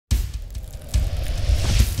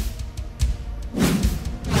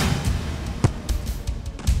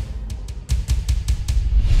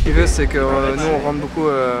qu'il veut, c'est que nous on rentre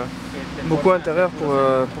beaucoup intérieur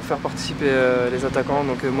pour faire participer les attaquants,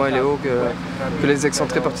 donc moi et Léo, que les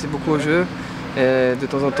excentrés participent beaucoup au jeu. Et de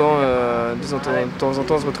temps en temps, on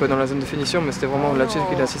se retrouvait dans la zone de finition, mais c'était vraiment là-dessus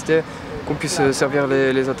qu'il insistait, qu'on puisse servir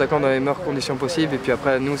les attaquants dans les meilleures conditions possibles. Et puis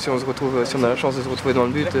après, nous, si on a la chance de se retrouver dans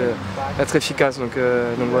le but, être efficace. Donc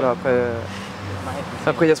voilà,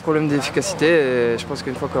 après il y a ce problème d'efficacité, et je pense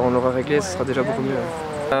qu'une fois qu'on l'aura réglé, ce sera déjà beaucoup mieux.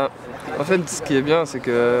 En fait, ce qui est bien, c'est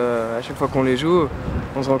qu'à chaque fois qu'on les joue,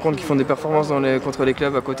 on se rend compte qu'ils font des performances contre les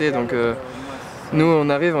clubs à côté. Donc, nous, on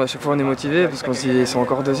arrive, à chaque fois on est motivé parce qu'on se dit qu'ils sont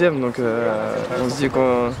encore deuxièmes. Donc, on se dit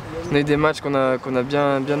qu'on a eu des matchs qu'on a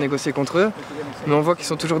bien négociés contre eux, mais on voit qu'ils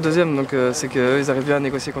sont toujours deuxièmes. Donc, c'est qu'eux, ils arrivent bien à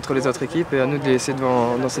négocier contre les autres équipes, et à nous de les laisser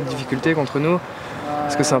dans cette difficulté contre nous.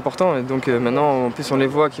 Parce que c'est important, et donc maintenant en plus on les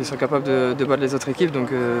voit qu'ils sont capables de battre les autres équipes, donc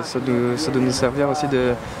ça doit nous servir aussi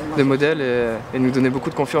de modèle et nous donner beaucoup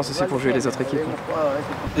de confiance aussi pour jouer les autres équipes.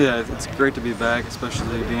 Yeah, it's great to be back,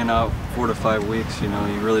 especially being out 4 to 5 weeks. You know,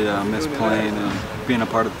 you really miss playing and being a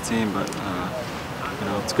part of the team, but you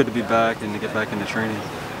know, it's good to be back and to get back into training.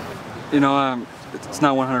 You know, it's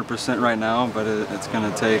not 100% right now, but it's going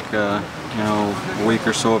to take you know, a week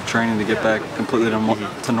or so of training to get back completely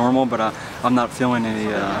to normal. But I'm not feeling any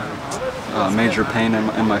major pain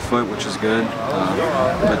in my foot, which is good.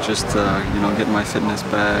 But just you know, getting my fitness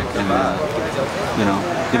back and you know,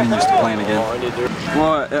 getting used to playing again.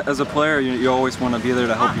 Well, as a player, you always want to be there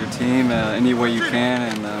to help your team any way you can,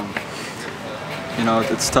 and you know,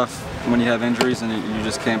 it's tough when you have injuries and you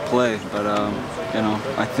just can't play, but you know,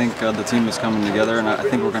 I think the team is coming together, and I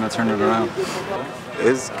think we're going to turn it around.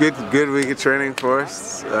 It's good week of training for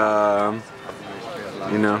us.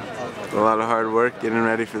 You know, a lot of hard work getting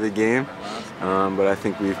ready for the game, but I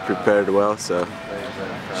think we've prepared well, so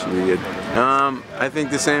it should be good. I think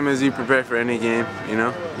the same as you prepare for any game. You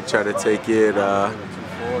know, we try to take it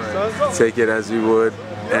as we would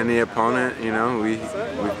any opponent. You know, we've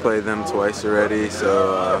played them twice already,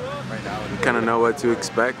 so we kind of know what to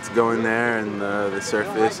expect going there, and the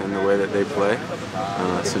surface and the way that they play.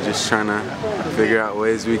 So just trying to figure out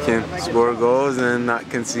ways we can score goals and not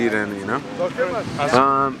concede any. You know,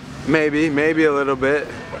 maybe a little bit,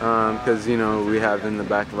 because you know, we have in the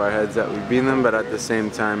back of our heads that we've beaten them, but at the same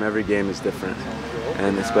time, every game is different,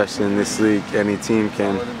 and especially in this league, any team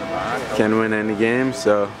can win any game.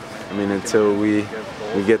 So I mean, until we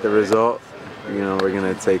get the result, you know, we're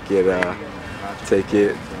gonna take it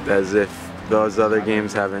as if those other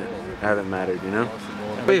games haven't mattered, you know.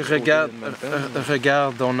 Oui, regarde,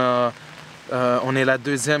 on est la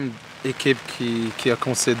deuxième équipe qui a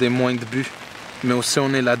concédé moins de buts, mais aussi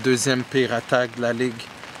on est la deuxième pire attaque de la ligue.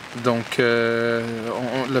 Donc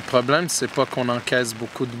le problème, c'est pas qu'on encaisse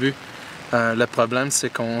beaucoup de buts. Le problème,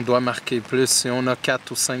 c'est qu'on doit marquer plus. Si on a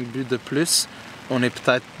 4 ou 5 buts de plus, on est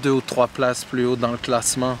peut-être 2 ou 3 places plus haut dans le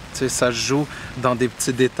classement. Tu sais, ça se joue dans des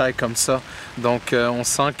petits détails comme ça. Donc, on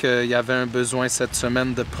sent qu'il y avait un besoin cette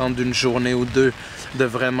semaine de prendre une journée ou deux, de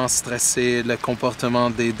vraiment stresser le comportement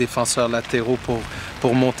des défenseurs latéraux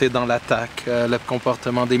pour monter dans l'attaque, le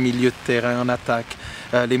comportement des milieux de terrain en attaque,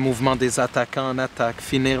 les mouvements des attaquants en attaque,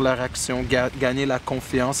 finir leur action, gagner la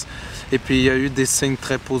confiance. Et puis, il y a eu des signes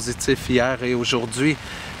très positifs hier et aujourd'hui.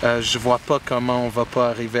 Je vois pas comment on va pas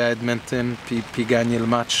arriver à Edmonton puis gagner le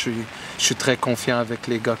match. Je suis très confiant avec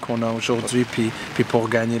les gars qu'on a aujourd'hui puis pour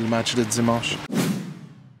gagner le match de dimanche.